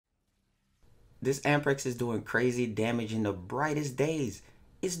This Amprex is doing crazy damage in the brightest days.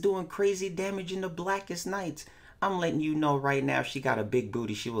 It's doing crazy damage in the blackest nights. I'm letting you know right now, if she got a big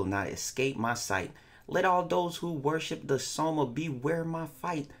booty, she will not escape my sight. Let all those who worship the Soma beware my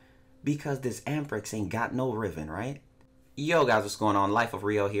fight. Because this Amprex ain't got no Riven, right? Yo guys, what's going on? Life of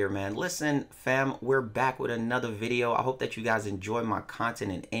Rio here, man. Listen, fam, we're back with another video. I hope that you guys enjoy my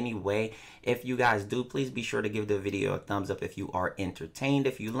content in any way. If you guys do, please be sure to give the video a thumbs up if you are entertained.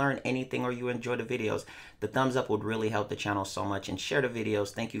 If you learn anything or you enjoy the videos, the thumbs up would really help the channel so much. And share the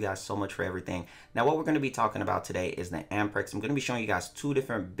videos. Thank you guys so much for everything. Now, what we're going to be talking about today is the Amprex. I'm going to be showing you guys two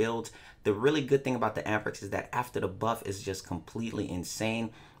different builds. The really good thing about the Amprex is that after the buff is just completely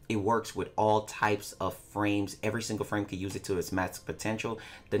insane. It works with all types of frames. Every single frame can use it to its max potential.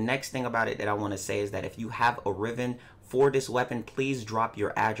 The next thing about it that I want to say is that if you have a Riven for this weapon, please drop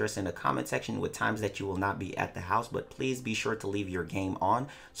your address in the comment section with times that you will not be at the house. But please be sure to leave your game on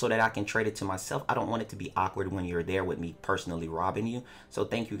so that I can trade it to myself. I don't want it to be awkward when you're there with me personally robbing you. So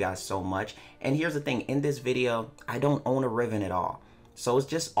thank you guys so much. And here's the thing. In this video, I don't own a Riven at all. So it's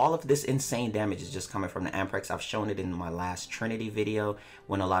just all of this insane damage is just coming from the Amprex. I've shown it in my last Trinity video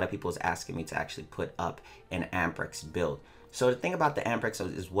when a lot of people was asking me to actually put up an Amprex build. So the thing about the Amprex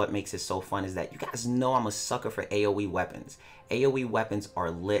is what makes it so fun is that you guys know I'm a sucker for AoE weapons. AoE weapons are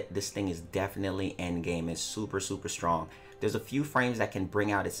lit. This thing is definitely endgame. It's super strong. There's a few frames that can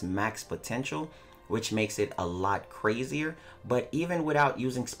bring out its max potential, which makes it a lot crazier. But even without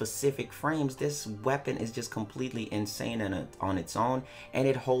using specific frames, this weapon is just completely insane on its own, and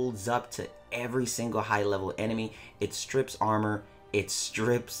it holds up to every single high level enemy. It strips armor, it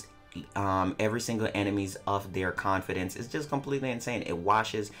strips every single enemies of their confidence. It's just completely insane. It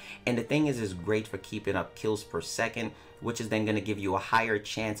washes, and the thing is great for keeping up kills per second, which is then going to give you a higher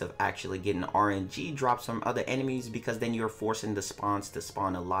chance of actually getting RNG drops from other enemies, because then you're forcing the spawns to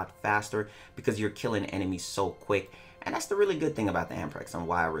spawn a lot faster because you're killing enemies so quick. And that's the really good thing about the Amprex and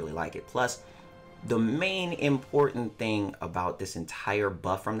why I really like it. Plus, the main important thing about this entire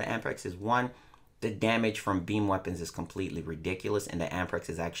buff from the Amprex is, one, the damage from beam weapons is completely ridiculous, and the Amprex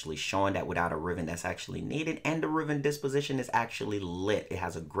is actually showing that without a Riven that's actually needed, and the Riven disposition is actually lit. It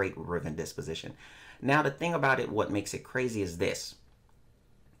has a great Riven disposition. Now, the thing about it, what makes it crazy is this.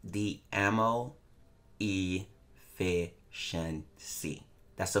 The ammo efficiency.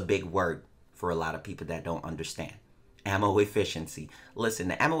 That's a big word for a lot of people that don't understand. Ammo efficiency. Listen,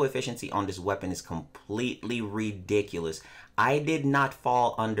 the ammo efficiency on this weapon is completely ridiculous. I did not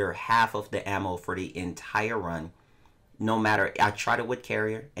fall under half of the ammo for the entire run. No matter, I tried it with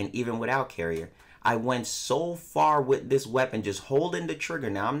carrier, and even without carrier, I went so far with this weapon just holding the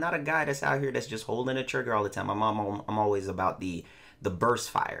trigger. Now, I'm not a guy that's out here that's just holding the trigger all the time. I'm always about the burst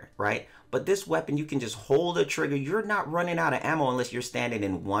fire, right? But this weapon, you can just hold the trigger. You're not running out of ammo unless you're standing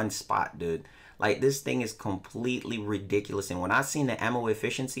in one spot, dude. Like, this thing is completely ridiculous. And when I seen the ammo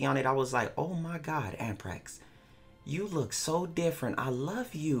efficiency on it, I was like, oh my God, Amprex, you look so different. I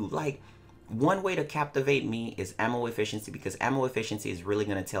love you. Like, one way to captivate me is ammo efficiency, because ammo efficiency is really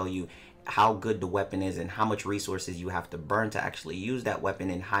going to tell you how good the weapon is and how much resources you have to burn to actually use that weapon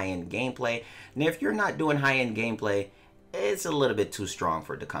in high-end gameplay. Now, if you're not doing high-end gameplay, it's a little bit too strong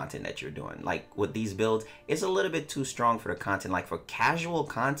for the content that you're doing. Like, with these builds, it's a little bit too strong for the content. Like, for casual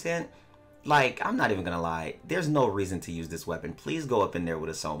content, like, I'm not even gonna lie, there's no reason to use this weapon. Please go up in there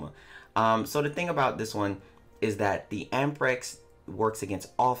with a Soma. So the thing about this one is that the Amprex works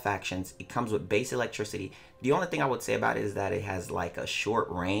against all factions. It comes with base electricity. The only thing I would say about it is that it has like a short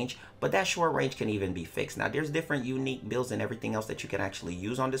range, but that short range can even be fixed. Now, there's different unique builds and everything else that you can actually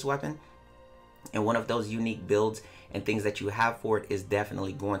use on this weapon. And one of those unique builds and things that you have for it is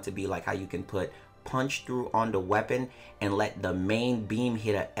definitely going to be like how you can put punch through on the weapon and let the main beam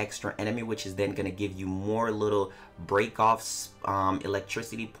hit an extra enemy, which is then going to give you more little break offs,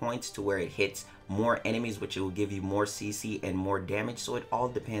 electricity points to where it hits more enemies, which will give you more CC and more damage. So it all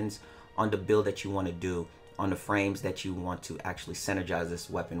depends on the build that you want to do, on the frames that you want to actually synergize this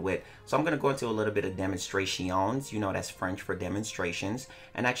weapon with. So I'm going to go into a little bit of demonstrations. You know, that's French for demonstrations,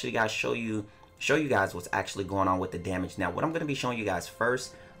 and actually guys show you guys what's actually going on with the damage. Now, what I'm going to be showing you guys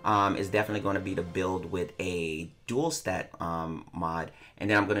first is definitely going to be the build with a dual stat mod, and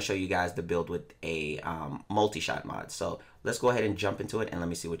then I'm going to show you guys the build with a multi-shot mod. So let's go ahead and jump into it, and let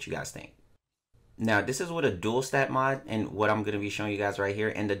me see what you guys think. Now, this is with a dual stat mod, and what I'm going to be showing you guys right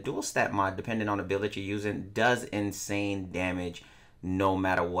here. And the dual stat mod, depending on the build that you're using, does insane damage no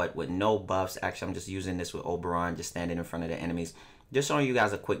matter what, with no buffs. Actually, I'm just using this with Oberon, just standing in front of the enemies. Just showing you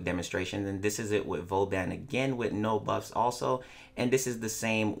guys a quick demonstration. And this is it with Vauban, again with no buffs also. And this is the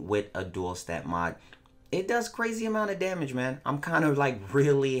same with a dual stat mod. It does crazy amount of damage, man. I'm kind of like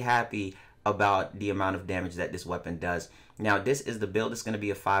really happy about the amount of damage that this weapon does. Now, this is the build. It's going to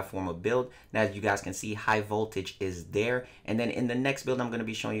be a 5 Forma build. Now, as you guys can see, high voltage is there. And then in the next build, I'm going to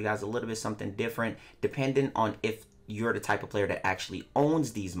be showing you guys a little bit something different, depending on if you're the type of player that actually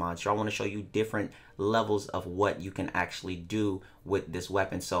owns these mods. So I want to show you different levels of what you can actually do with this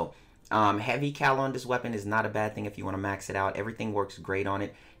weapon. So heavy cal on this weapon is not a bad thing if you want to max it out. Everything works great on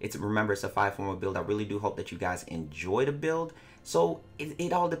it. Remember, it's a 5 Forma build. I really do hope that you guys enjoy the build. So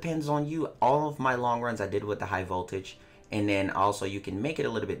it all depends on you. All of my long runs I did with the high voltage, and then also you can make it a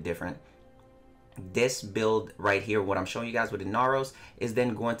little bit different. This build right here, what I'm showing you guys with the Naros, is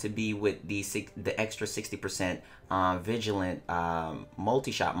then going to be with the extra 60% vigilant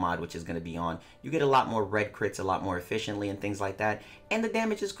multi-shot mod, which is going to be on. You get a lot more red crits a lot more efficiently and things like that, and the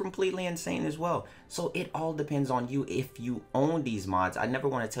damage is completely insane as well. So it all depends on you if you own these mods. I never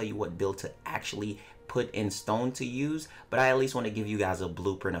want to tell you what build to actually put in stone to use, but I at least want to give you guys a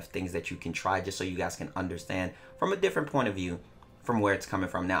blueprint of things that you can try, just so you guys can understand from a different point of view from where it's coming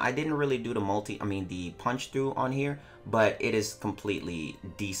from. Now, I didn't really do the punch through on here, but it is completely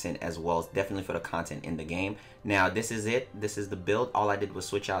decent as well. It's definitely for the content in the game. Now, this is it. This is the build. All I did was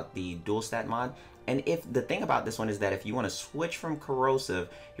switch out the dual stat mod. And if the thing about this one is that if you want to switch from corrosive,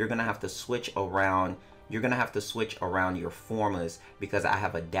 you're gonna have to switch around. You're gonna have to switch around your formas, because I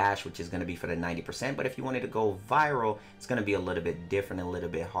have a dash which is gonna be for the 90%. But if you wanted to go viral, it's gonna be a little bit different, a little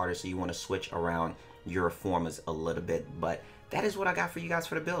bit harder. So you want to switch around your formas a little bit. But that is what I got for you guys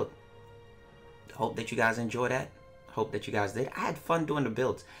for the build. Hope that you guys enjoy that. Hope that you guys did. I had fun doing the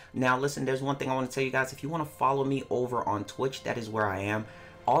builds. Now listen, there's one thing I want to tell you guys. If you want to follow me over on Twitch, that is where I am.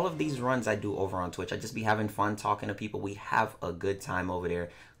 All of these runs I do over on Twitch. I just be having fun talking to people. We have a good time over there.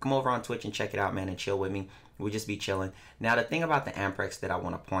 Come over on Twitch and check it out, man, and chill with me. We just be chilling. Now, the thing about the Amprex that I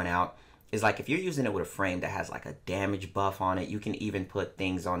want to point out is, like, if you're using it with a frame that has like a damage buff on it, you can even put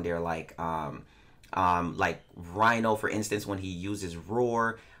things on there like Rhino, for instance, when he uses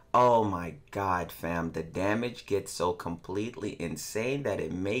Roar. Oh my god, fam, the damage gets so completely insane that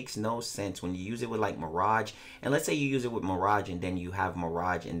it makes no sense when you use it with like Mirage. And let's say you use it with Mirage and then you have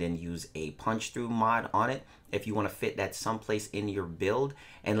Mirage and then use a punch through mod on it, if you want to fit that someplace in your build.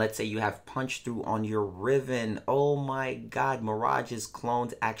 And let's say you have punch through on your Riven. Oh my god, Mirage's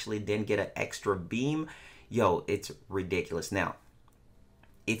clones actually then get an extra beam. Yo, it's ridiculous. Now,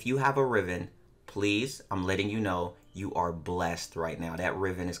 if you have a Riven, please, I'm letting you know, you are blessed right now. That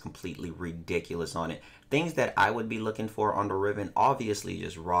Riven is completely ridiculous on it. Things that I would be looking for on the Riven, obviously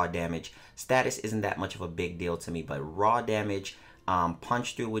just raw damage. Status isn't that much of a big deal to me, but raw damage,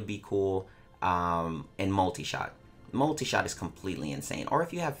 punch through would be cool, and multi-shot. Multi-shot is completely insane. Or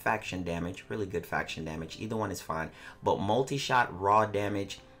if you have faction damage, really good faction damage, either one is fine. But multi-shot raw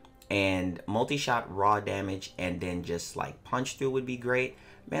damage and then just like punch through would be great.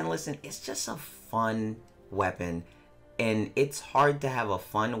 Man, listen, it's just a fun weapon, and it's hard to have a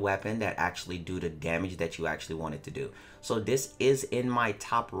fun weapon that actually do the damage that you actually want it to do. So this is in my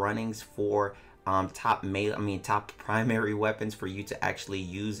top runnings for top primary weapons for you to actually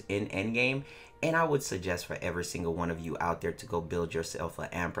use in endgame. And I would suggest for every single one of you out there to go build yourself an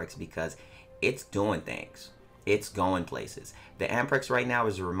Amprex, because it's doing things. It's going places. The Amprex right now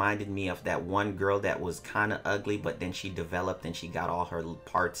is reminding me of that one girl that was kind of ugly, but then she developed and she got all her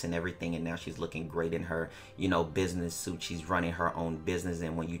parts and everything, and now she's looking great in her, you know, business suit. She's running her own business,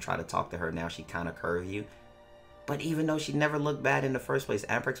 and when you try to talk to her now, she kind of curve you. But even though she never looked bad in the first place,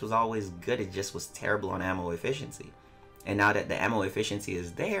 Amprex was always good. It just was terrible on ammo efficiency. And now that the ammo efficiency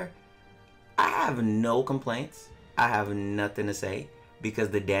is there, I have no complaints. I have nothing to say, because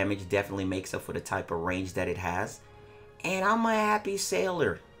the damage definitely makes up for the type of range that it has. And I'm a happy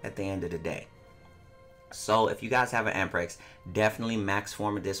sailor at the end of the day. So if you guys have an Amprex, definitely max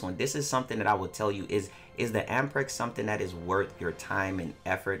Forma this one. This is something that I would tell you is the Amprex something that is worth your time and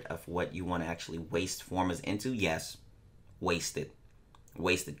effort of what you want to actually waste Formas into? Yes, waste it.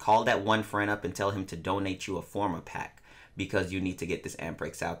 Waste it. Call that one friend up and tell him to donate you a Forma pack, because you need to get this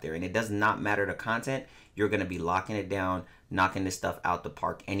Amprex out there. And it does not matter the content. You're going to be locking it down, knocking this stuff out the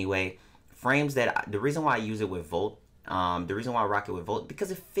park anyway. Frames that, the reason why I use it with Volt, the reason why I rock it with Volt,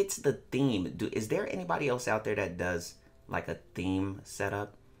 because it fits the theme. Is there anybody else out there that does like a theme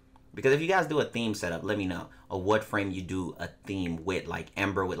setup? Because if you guys do a theme setup, let me know. Or what frame you do a theme with, like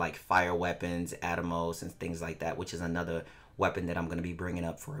Ember with like fire weapons, Atomos, and things like that, which is another weapon that I'm going to be bringing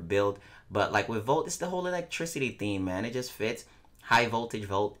up for a build. But like with Volt, it's the whole electricity theme, man. It just fits. High voltage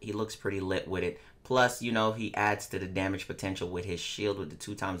Volt, he looks pretty lit with it. Plus, you know, he adds to the damage potential with his shield with the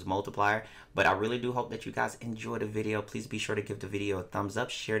 2x multiplier. But I really do hope that you guys enjoy the video. Please be sure to give the video a thumbs up.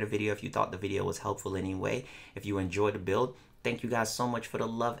 Share the video if you thought the video was helpful in any way. If you enjoyed the build, Thank you guys so much for the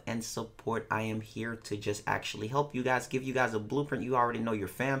love and support. I am here to just actually help you guys, give you guys a blueprint. You already know your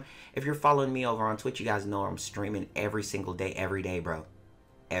fam. If you're following me over on Twitch, you guys know I'm streaming every single day, every day, bro.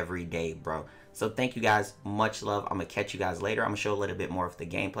 Every day, bro. So thank you guys. Much love. I'm going to catch you guys later. I'm going to show a little bit more of the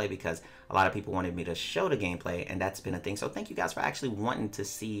gameplay because a lot of people wanted me to show the gameplay, and that's been a thing. So thank you guys for actually wanting to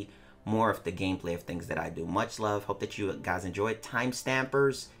see more of the gameplay of things that I do. Much love. Hope that you guys enjoy it.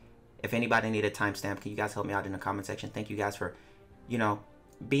 Timestampers. If anybody need a timestamp, can you guys help me out in the comment section? Thank you guys for, you know,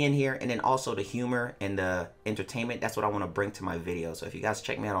 being here. And then also the humor and the entertainment. That's what I want to bring to my videos. So if you guys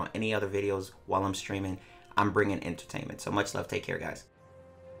check me out on any other videos while I'm streaming, I'm bringing entertainment. So much love. Take care, guys.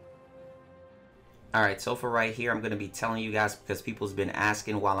 Alright, so for right here, I'm going to be telling you guys, because people's been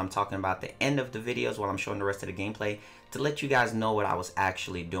asking while I'm talking about the end of the videos, while I'm showing the rest of the gameplay, to let you guys know what I was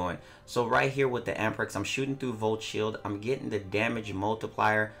actually doing. So right here with the Amprex, I'm shooting through Volt Shield. I'm getting the damage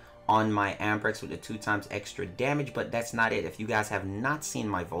multiplier on my Amprex with the 2x extra damage, but that's not it. If you guys have not seen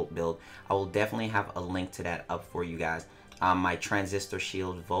my Volt build, I will definitely have a link to that up for you guys. My transistor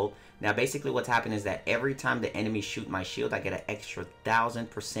shield Volt. Now basically what's happened is that every time the enemy shoot my shield, I get an extra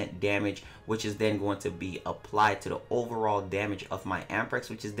 1000% damage, which is then going to be applied to the overall damage of my Amprex,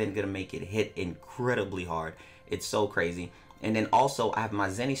 which is then going to make it hit incredibly hard. It's so crazy. And then also I have my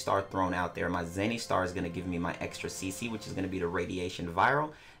Zenny Star thrown out there. My Zenny Star is going to give me my extra CC, which is going to be the radiation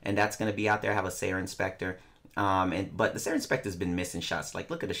viral, and that's going to be out there. I have a Sayer Inspector. But the Sayer Inspector's been missing shots.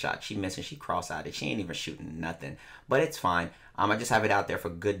 Like, look at the shot. She missing. She cross-eyed. She ain't even shooting nothing. But it's fine. I just have it out there for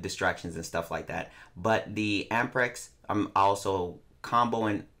good distractions and stuff like that. But the Amprex, I'm also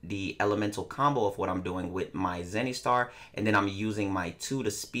comboing the elemental combo of what I'm doing with my Zenny Star. And then I'm using my 2 to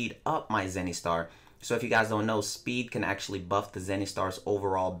speed up my Zenny Star. So if you guys don't know, speed can actually buff the Zenny Star's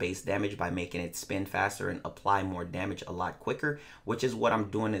overall base damage by making it spin faster and apply more damage a lot quicker, which is what I'm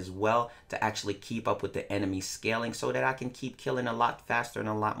doing as well to actually keep up with the enemy scaling so that I can keep killing a lot faster and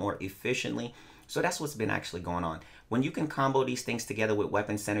a lot more efficiently. So that's what's been actually going on. When you can combo these things together with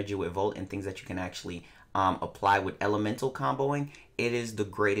weapon synergy with Volt and things that you can actually apply with elemental comboing, it is the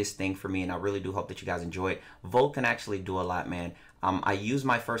greatest thing for me, and I really do hope that you guys enjoy it. Volt can actually do a lot, man. I use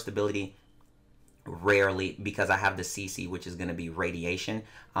my first ability rarely because I have the CC, which is going to be radiation.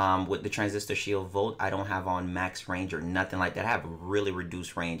 With the transistor shield Volt, I don't have on max range or nothing like that. I have really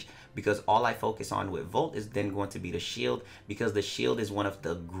reduced range because all I focus on with Volt is then going to be the shield, because the shield is one of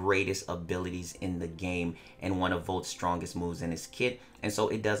the greatest abilities in the game and one of Volt's strongest moves in his kit. And so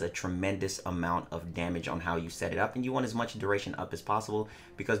it does a tremendous amount of damage on how you set it up, and you want as much duration up as possible,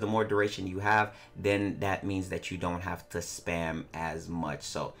 because the more duration you have, then that means that you don't have to spam as much.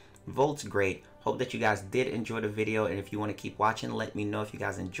 So Volt's great. Hope that you guys did enjoy the video, and if you want to keep watching, let me know if you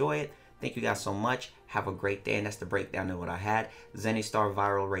guys enjoy it. Thank you guys so much. Have a great day, and that's the breakdown of what I had. Zenny Star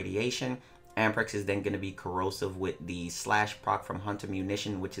viral radiation. Amprex is then going to be corrosive with the slash proc from Hunter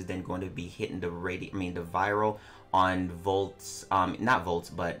Munition, which is then going to be hitting the the viral on Volts, not Volts,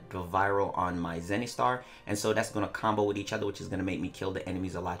 but the viral on my Zenny Star. And so that's going to combo with each other, which is going to make me kill the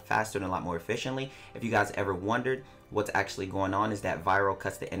enemies a lot faster and a lot more efficiently. If you guys ever wondered what's actually going on, is that viral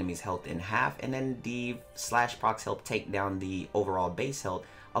cuts the enemy's health in half, and then the slash procs help take down the overall base health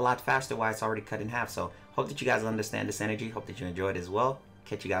a lot faster while it's already cut in half. So hope that you guys understand this energy. Hope that you enjoyed as well.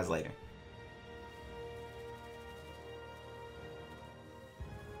 Catch you guys later.